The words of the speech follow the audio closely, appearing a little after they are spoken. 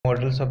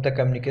models of the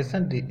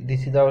communication.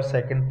 This is our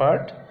second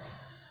part.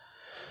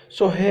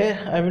 So here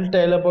I will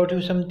tell about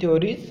you some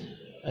theories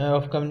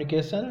of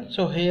communication.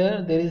 So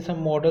here there is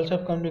some models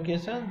of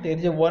communication. There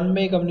is a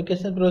one-way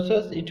communication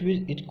process.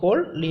 It's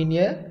called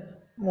linear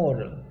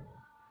model.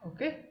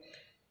 Okay,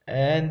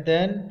 and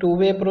then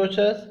two-way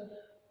process,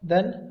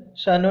 then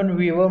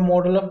Shannon-Weaver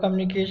model of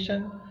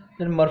communication,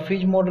 then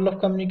Murphy's model of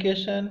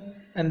communication,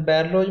 and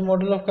Barlow's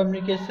model of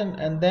communication,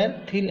 and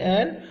then Thiel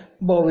and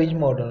Bowie's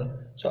model.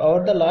 So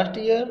over the last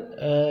year,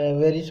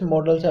 various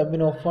models have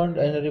been offered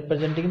and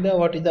representing the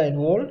what is the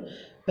involved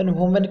when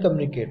human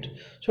communicate.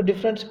 So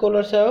different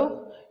scholars have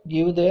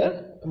give their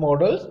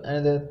models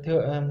and their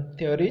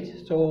theories.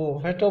 So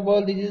first of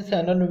all, this is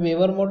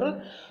Shannon-Weaver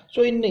model.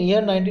 So in the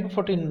year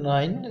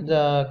 1949,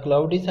 the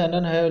Claude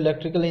Shannon, an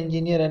electrical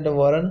engineer, and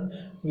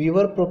Warren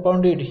Weaver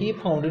propounded. He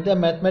founded the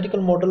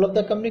mathematical model of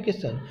the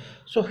communication.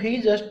 So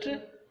he just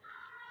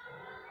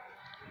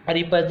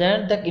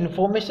represent the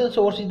information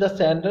source is the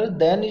sender,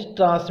 then it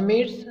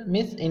transmits,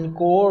 means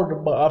encode.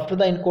 After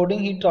the encoding,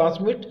 he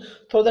transmits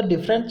through the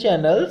different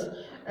channels,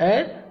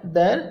 and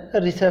then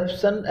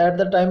reception, at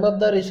the time of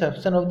the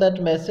reception of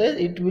that message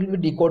it will be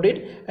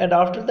decoded, and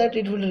after that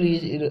it will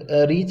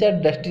reach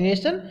at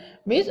destination,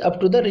 means up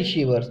to the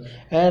receivers,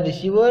 and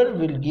receiver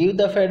will give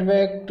the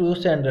feedback to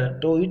sender,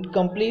 so it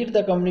complete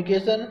the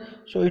communication.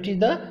 So it is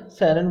the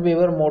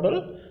Shannon-Weaver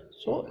model.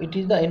 So it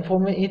is the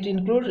it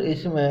includes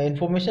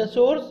information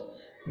source,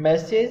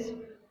 message,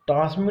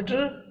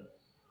 transmitter,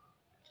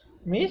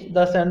 means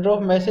the sender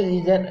of message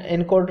is an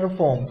encoder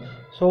form.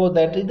 So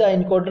that is the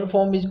encoder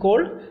form is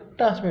called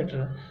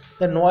transmitter.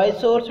 The noise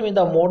source means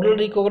the model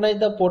recognize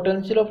the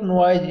potential of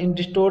noise in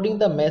distorting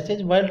the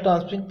message while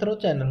transmitting through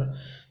channel.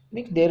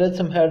 Means there is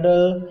some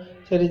hurdle,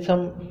 there is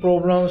some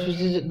problems which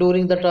is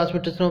during the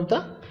transmission of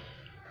the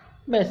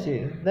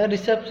message. The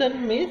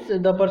reception means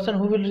the person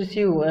who will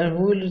receive and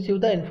who will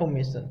receive the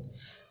information,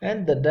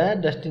 and the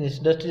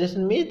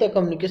destination means the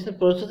communication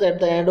process at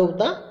the end of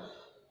the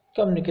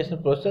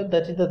communication process,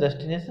 that is the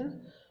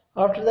destination.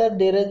 After that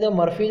there is the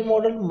Murphy's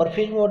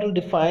model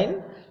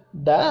define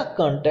the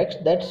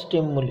context that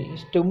stimuli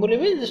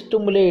means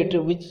stimulate,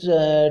 which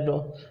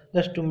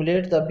the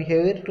stimulate the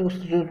behavior to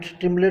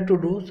stimulate to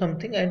do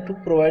something and to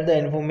provide the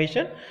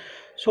information.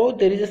 So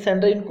there is a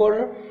sender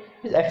encoder,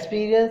 his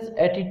experience,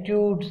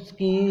 attitude,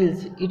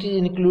 skills, it is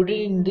included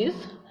in this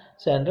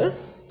sender.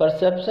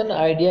 Perception,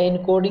 idea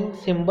encoding,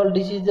 symbol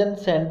decision,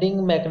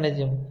 sending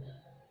mechanism,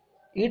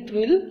 it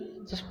will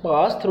just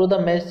pass through the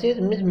message,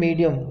 means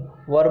medium,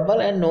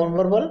 verbal and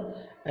non-verbal,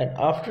 and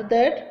after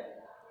that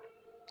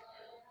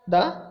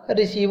the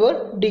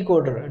receiver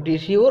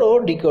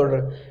or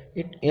decoder,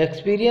 it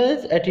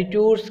experience,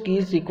 attitude,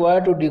 skills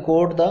required to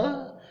decode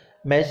the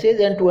message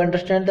and to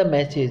understand the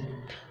message.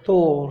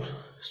 So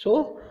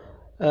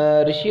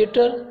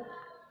receiver,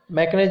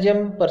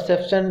 mechanism,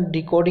 perception,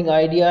 decoding,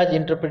 ideas,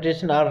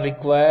 interpretation are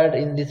required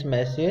in this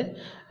message,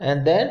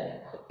 and then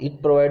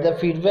it provides the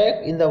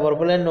feedback in the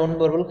verbal and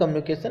non-verbal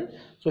communication.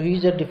 So he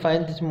just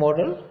defined this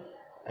model,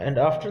 and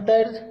after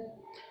that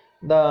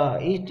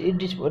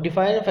it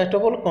defines first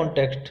of all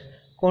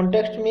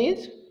context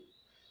means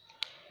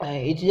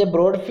it is a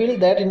broad field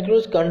that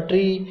includes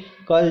country,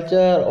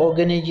 culture,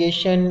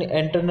 organization,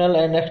 internal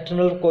and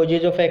external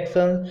causes of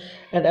action,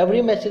 and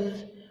every message,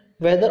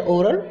 whether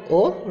oral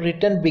or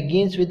written,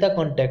 begins with the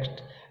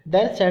context.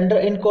 Then sender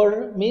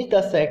encoder means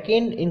the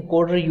second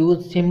encoder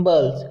use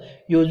symbols,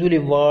 usually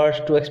words,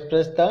 to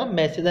express the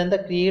message and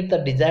create the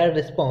desired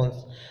response.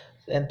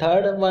 And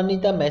third one is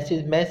the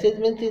message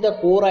means the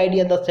core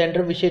idea the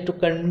sender wishes to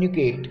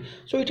communicate.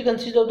 So it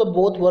consists of the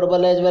both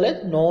verbal as well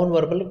as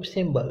non-verbal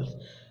symbols.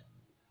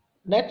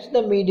 Next,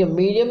 the medium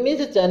means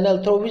a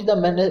channel through which the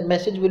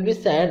message will be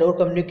sent or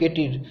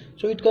communicated.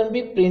 So it can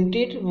be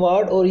printed,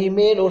 word or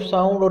email or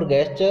sound or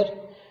gesture.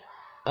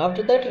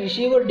 After that,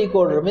 receiver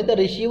decoder means the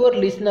receiver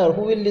listener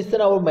who will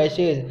listen our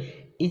message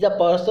is a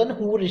person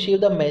who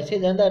receives the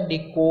message and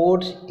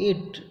decodes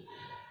it.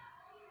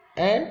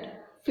 And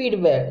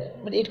feedback,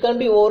 it can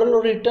be oral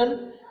or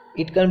written,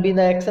 it can be in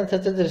the action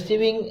such as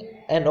receiving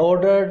an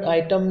ordered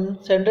item.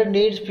 Sender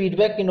needs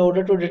feedback in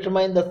order to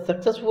determine the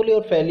successfully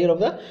or failure of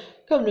the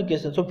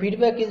communication. So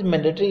feedback is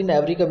mandatory in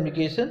every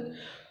communication.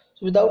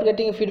 So without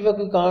getting feedback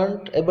we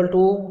can't able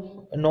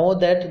to know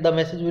that the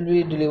message will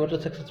be delivered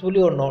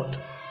successfully or not.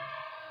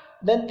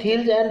 Then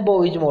Thiel and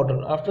Bowie's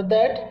model. After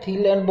that,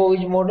 Thiel and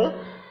Bowie's model,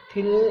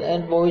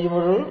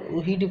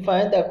 he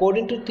defined that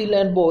according to Thiel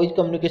and Bowie's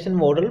communication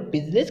model,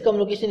 business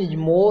communication is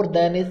more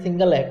than a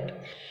single act.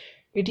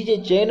 It is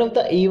a chain of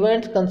the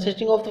events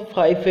consisting of the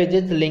 5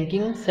 phases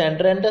linking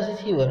sender and the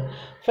receiver.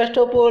 First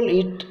of all,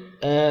 it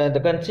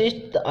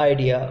consists the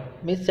idea,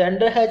 means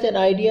sender has an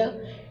idea.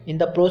 In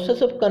the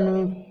process of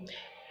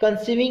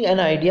conceiving an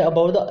idea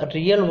about the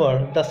real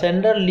world, the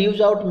sender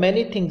leaves out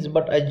many things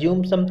but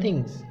assumes some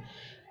things.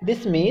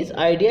 This means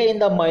idea in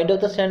the mind of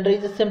the sender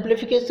is a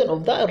simplification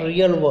of the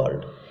real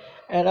world.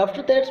 And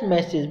after that,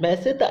 message,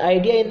 the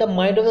idea in the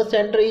mind of the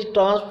sender is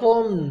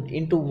transformed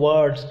into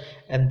words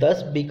and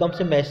thus becomes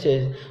a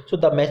message. So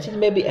the message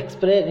may be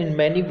expressed in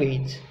many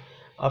ways.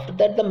 After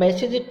that, the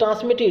message is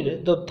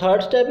transmitted. The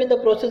third step in the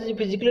process is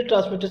physical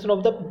transmission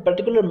of the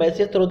particular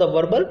message through the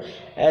verbal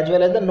as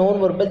well as the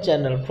non-verbal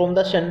channel from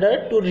the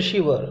sender to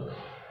receiver.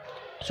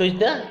 So it's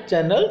the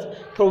channels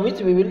through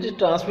which we will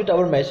transmit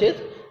our message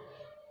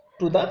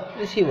to the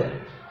receiver.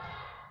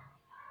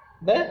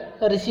 The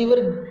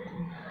receiver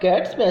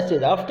gets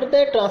message. After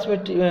that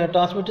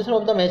transmission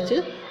of the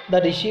message,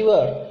 the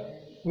receiver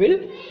will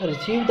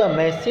receive the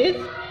message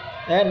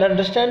and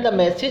understand the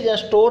message and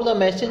store the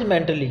message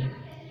mentally.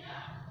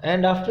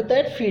 And after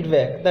that,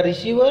 feedback. The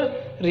receiver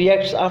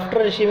reacts after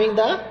receiving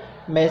the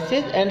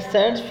message and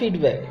sends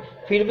feedback.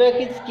 Feedback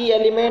is key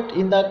element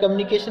in the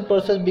communication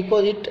process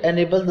because it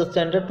enables the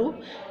sender to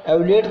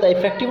evaluate the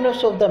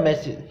effectiveness of the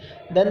message.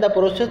 Then the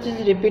process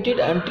is repeated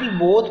until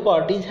both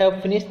parties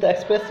have finished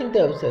expressing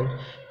themselves.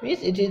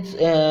 Means it is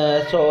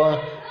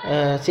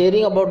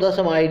sharing about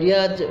some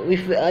ideas.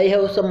 If I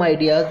have some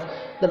ideas,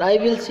 then I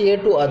will share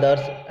to others.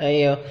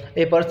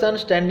 A person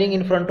standing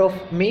in front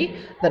of me,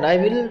 then I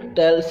will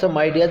tell some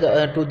ideas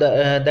to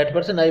that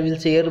person. I will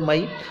share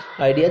my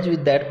ideas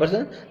with that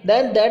person.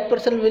 Then that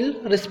person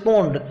will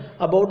respond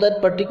about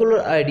that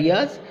particular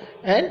ideas,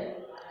 and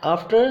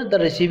after the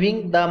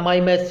receiving my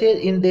message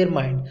in their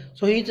mind,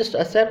 so he just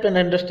accept and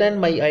understand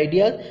my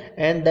ideas,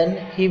 and then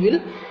he will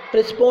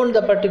respond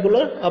the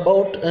particular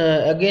about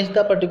against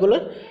the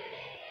particular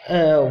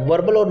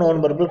verbal or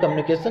non-verbal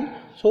communication.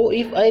 So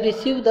if I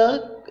receive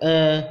the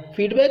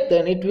feedback,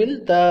 then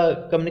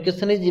the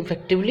communication is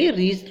effectively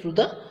reached through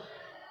the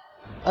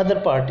other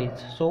parties.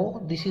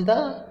 So this is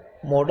the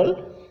model.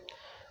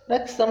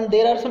 Next,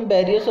 there are some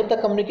barriers of the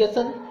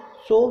communication.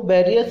 So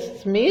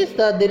barriers means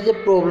that there is a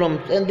problem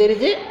and there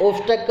is a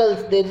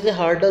obstacles, there is a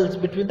hurdles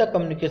between the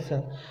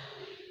communication.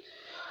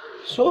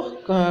 So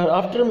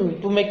after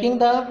making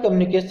the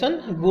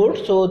communication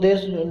good, so there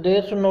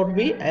should not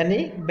be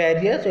any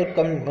barriers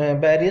or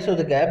barriers or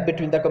the gap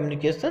between the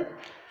communication.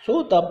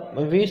 So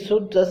we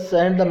should just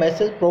send the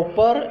message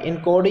proper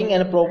encoding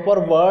and proper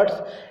words.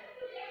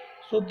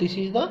 So this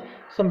is the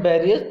some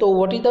barriers. So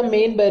what is the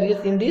main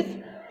barriers in this?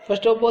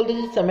 First of all, this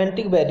is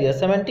semantic barriers.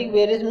 Semantic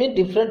barriers mean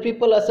different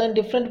people assign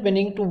different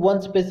meaning to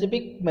one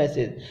specific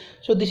message.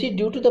 So this is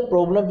due to the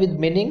problem with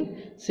meaning,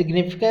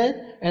 significance,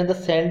 and the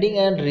sending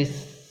and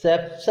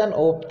reception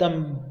of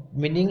the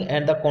meaning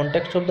and the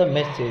context of the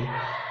message.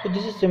 So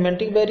this is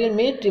semantic barrier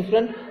means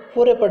different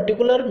for a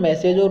particular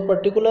message or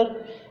particular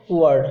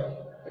word.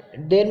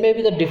 There may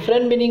be the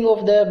different meaning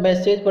of the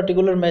message,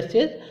 particular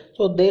message.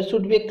 So there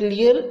should be a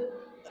clear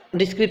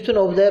description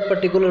of the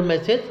particular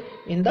message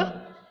in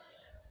the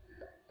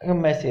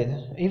message.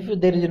 If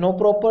there is no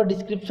proper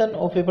description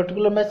of a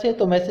particular message,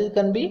 the message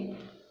can be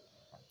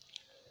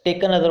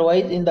taken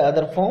otherwise in the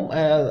other form,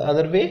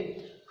 other way.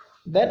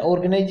 Then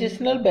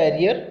organizational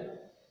barrier.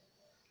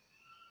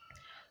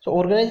 So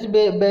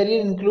organizational barrier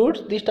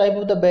includes this type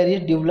of the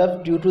barriers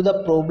developed due to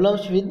the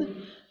problems with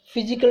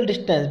physical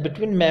distance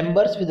between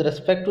members with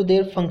respect to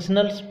their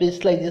functional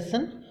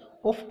specialization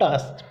of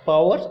tasks,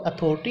 powers,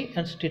 authority,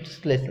 and status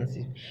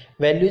relationship,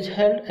 values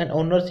held, and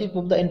ownership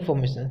of the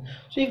information.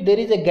 So if there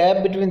is a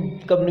gap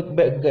between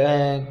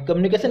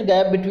communication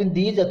gap between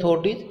these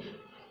authorities,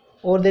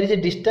 or there is a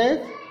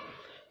distance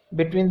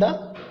between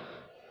the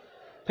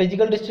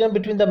physical distance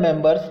between the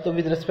members, so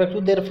with respect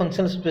to their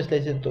functional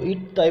specialization, so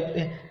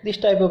this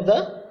type of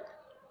the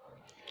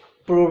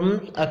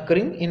problems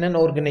occurring in an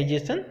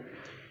organization.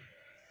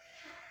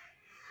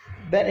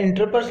 Then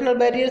interpersonal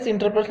barriers,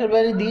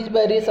 these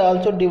barriers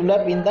also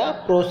develop in the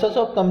process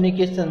of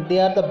communication. They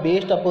are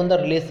based upon the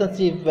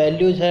relationship,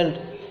 values held,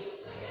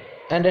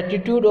 and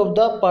attitude of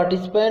the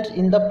participants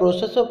in the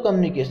process of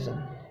communication.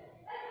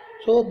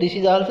 So this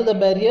is also the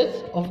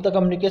barriers of the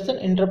communication.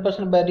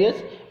 Interpersonal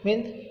barriers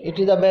means it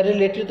is a barrier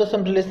related to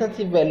some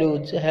relationship,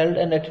 values held,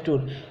 and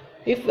attitude.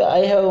 If I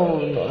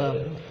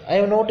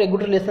have not a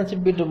good relationship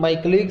with my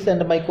colleagues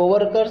and my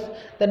co-workers,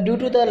 then due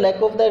to the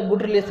lack of that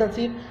good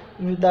relationship,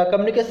 the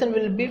communication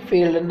will be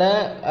failed, and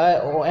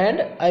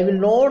I will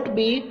not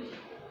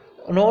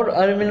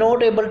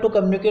able to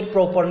communicate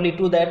properly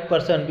to that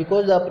person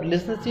because the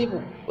relationship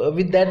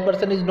with that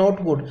person is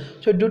not good.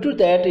 So due to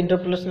that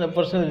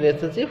interpersonal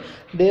relationship,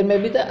 there may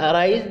be the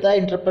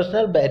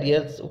interpersonal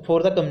barriers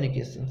for the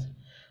communications.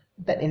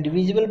 The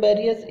individual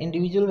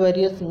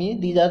barriers mean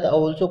these are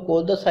also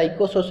called the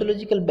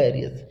psychosociological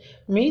barriers.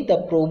 Mean the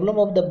problem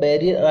of the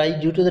barrier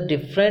arises due to the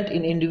difference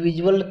in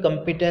individual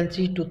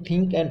competency to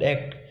think and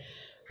act,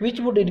 which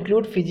would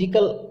include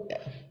physical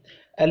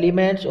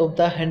elements of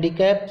the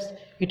handicaps.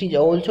 It is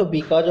also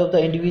because of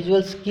the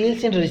individual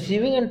skills in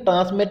receiving and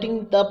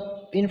transmitting the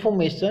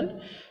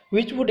information,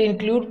 which would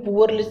include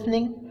poor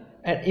listening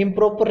and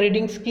improper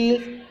reading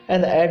skills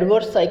and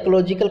adverse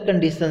psychological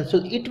conditions.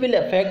 So it will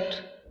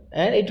affect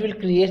and it will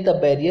create the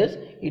barriers.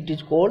 It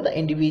is called the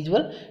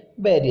individual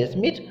barriers.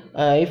 Means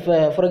if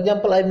for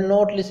example I am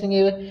not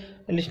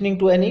listening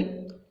to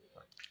any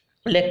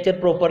lecture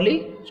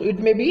properly, so it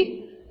may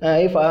be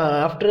if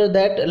after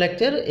that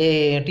lecture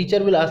a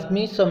teacher will ask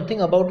me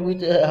something about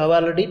which I have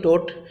already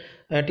taught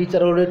teacher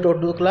already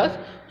taught to the class.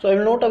 So I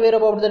am not aware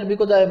about that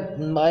because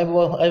I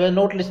was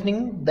not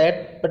listening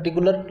that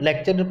particular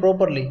lecture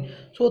properly.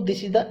 So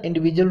this is the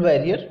individual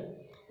barrier.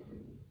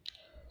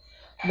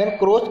 Then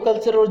cross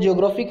culture or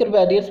geographical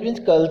barriers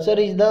means culture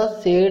is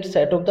the shared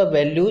set of the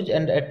values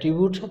and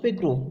attributes of a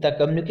group. The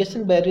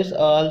communication barriers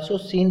are also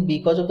seen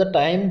because of the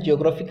time,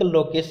 geographical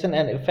location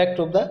and effect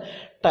of the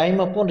time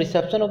upon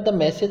reception of the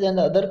message and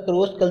other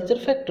cross culture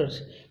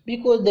factors.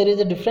 Because there is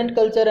a different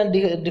culture and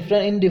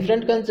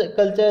different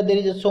culture there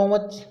is so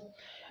much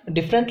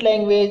different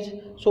language.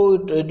 So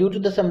due to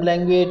the some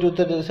language, due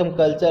to some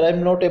culture, I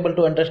am not able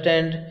to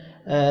understand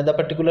the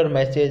particular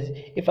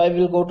message. If I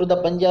will go to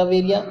the Punjab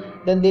area,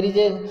 then there is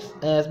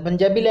a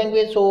Punjabi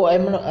language, so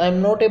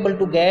I'm not able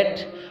to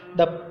get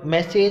the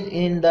message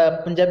in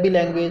the Punjabi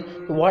language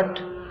what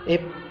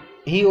if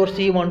he or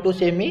she want to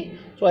say me.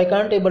 So I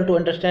can't able to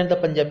understand the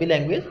Punjabi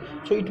language,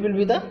 so it will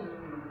be the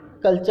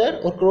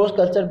culture or cross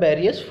culture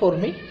barriers for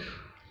me.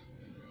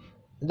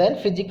 Then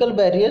physical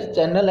barriers,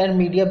 channel and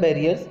media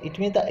barriers. It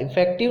means the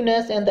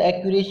effectiveness and the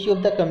accuracy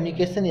of the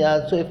communication is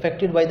also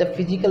affected by the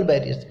physical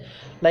barriers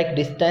like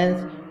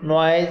distance,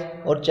 noise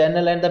or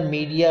channel and the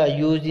media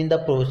used in the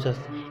process.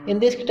 In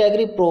this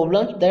category,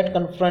 problems that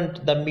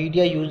confront the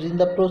media used in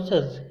the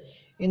process.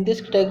 In this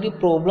category,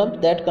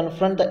 problems that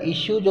confront the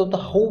issues of the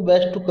how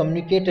best to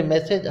communicate a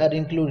message are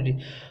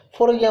included.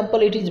 For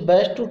example, it is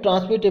best to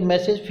transmit a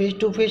message face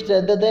to face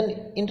rather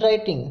than in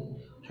writing.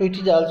 So it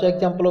is also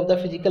example of the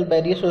physical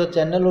barriers or the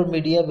channel or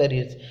media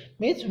barriers.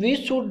 Means we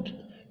should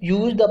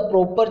use the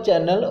proper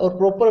channel or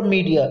proper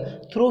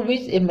media through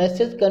which a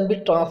message can be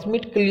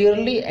transmitted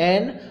clearly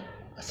and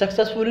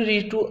successfully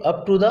reach to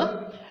up to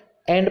the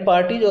end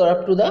parties or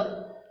up to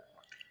the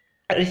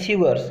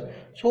receivers.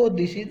 So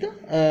this is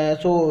the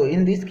so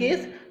in this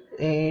case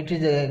it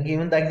is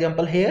given the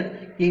example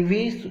here. If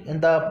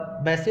the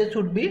message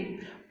should be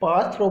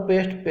passed through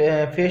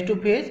face to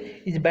face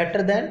is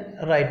better than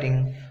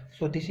writing.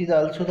 So this is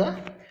also the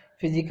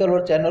physical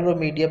or channel or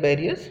media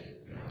barriers.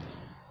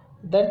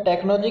 Then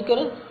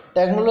technological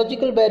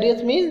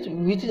barriers means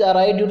which is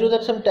arise due to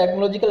that some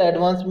technological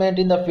advancement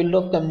in the field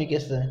of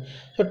communication.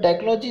 So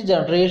technology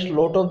generates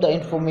lot of the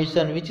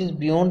information which is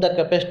beyond the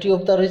capacity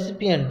of the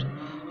recipient.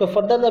 So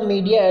further the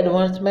media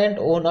advancement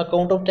on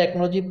account of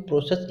technology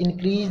process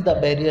increase the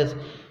barriers.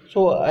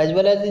 So as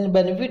well as in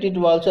benefit it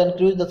will also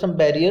increase the some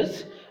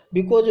barriers,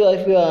 because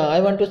if I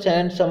want to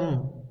send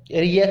some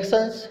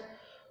reactions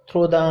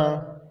through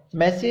the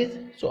message,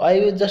 so I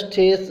will just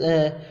say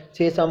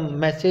some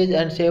message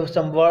and say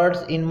some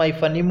words in my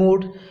funny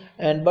mood,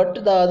 and but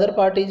the other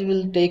parties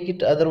will take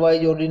it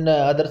otherwise or in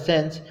other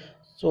sense.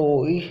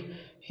 So if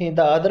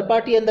the other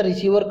party and the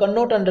receiver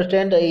cannot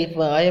understand if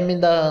I am in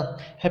the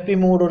happy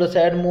mood or a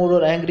sad mood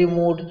or angry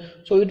mood,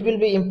 so it will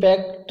be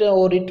impact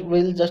or it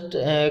will just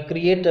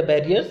create the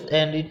barriers,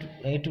 and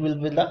it will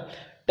be the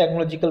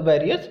technological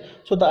barriers.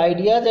 So the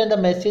ideas and the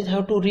message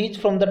have to reach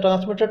from the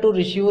transmitter to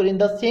receiver in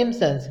the same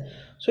sense.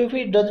 So if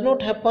it does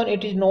not happen,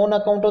 it is non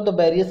account of the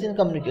barriers in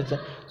communication.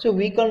 So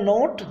we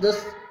cannot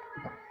just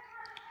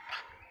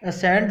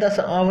send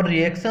our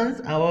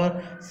reactions,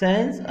 our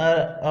sense,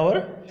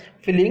 our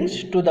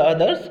feelings to the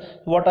others,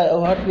 what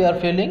we are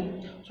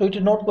feeling. So it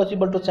is not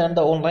possible to send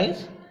the online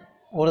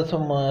or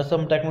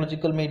some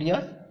technological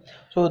media.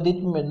 So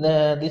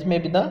this may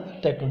be the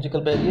technological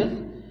barriers.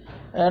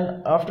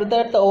 And after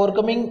that, the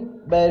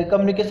overcoming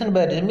communication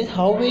barriers means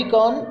how we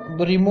can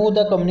remove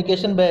the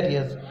communication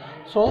barriers.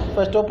 So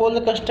first of all,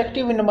 the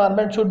constructive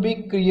environment should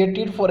be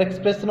created for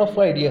expression of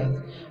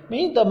ideas.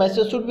 Means the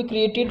message should be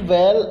created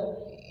well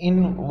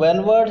in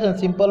well words and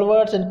simple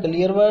words and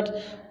clear words.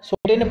 So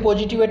maintain a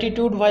positive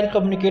attitude while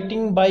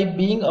communicating by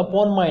being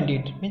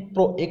open-minded.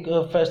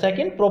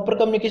 Second, proper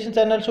communication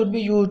channel should be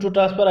used to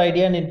transfer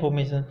idea and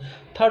information.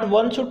 Third,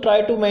 one should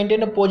try to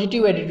maintain a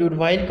positive attitude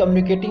while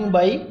communicating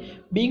by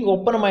being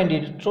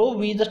open-minded. So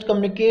we just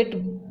communicate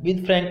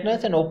with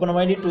frankness and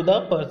open-minded to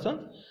the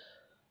person.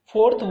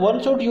 Fourth,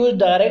 one should use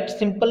direct,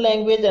 simple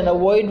language and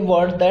avoid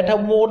words that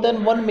have more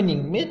than one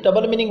meaning. Means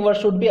double meaning words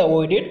should be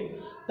avoided.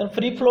 Then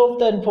free flow of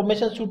the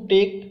information should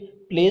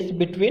take place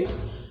between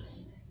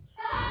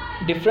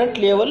different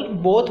level,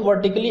 both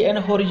vertically and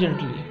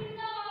horizontally.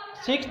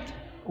 Sixth,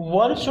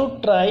 one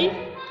should try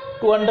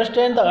to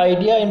understand the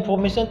idea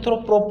information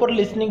through proper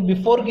listening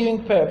before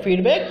giving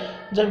feedback.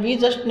 We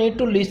just need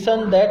to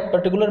listen that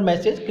particular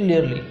message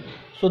clearly.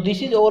 So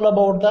this is all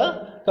about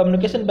the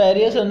communication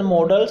barriers and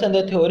models and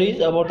the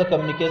theories about the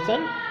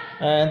communication.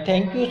 And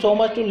thank you so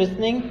much to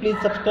listening. Please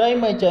subscribe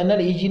my channel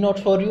Easy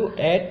Notes for You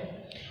at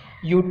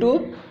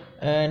YouTube,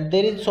 and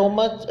there is so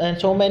much and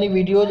so many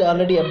videos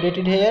already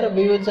updated here.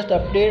 We will just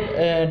update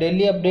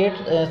daily update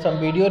some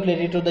videos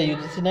related to the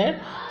UGC net.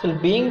 So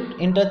being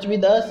in touch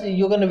with us,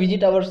 you can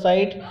visit our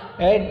site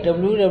at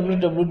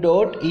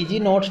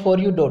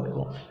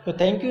www.easynotesforyou.com. So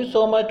thank you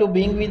so much to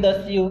being with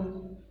us.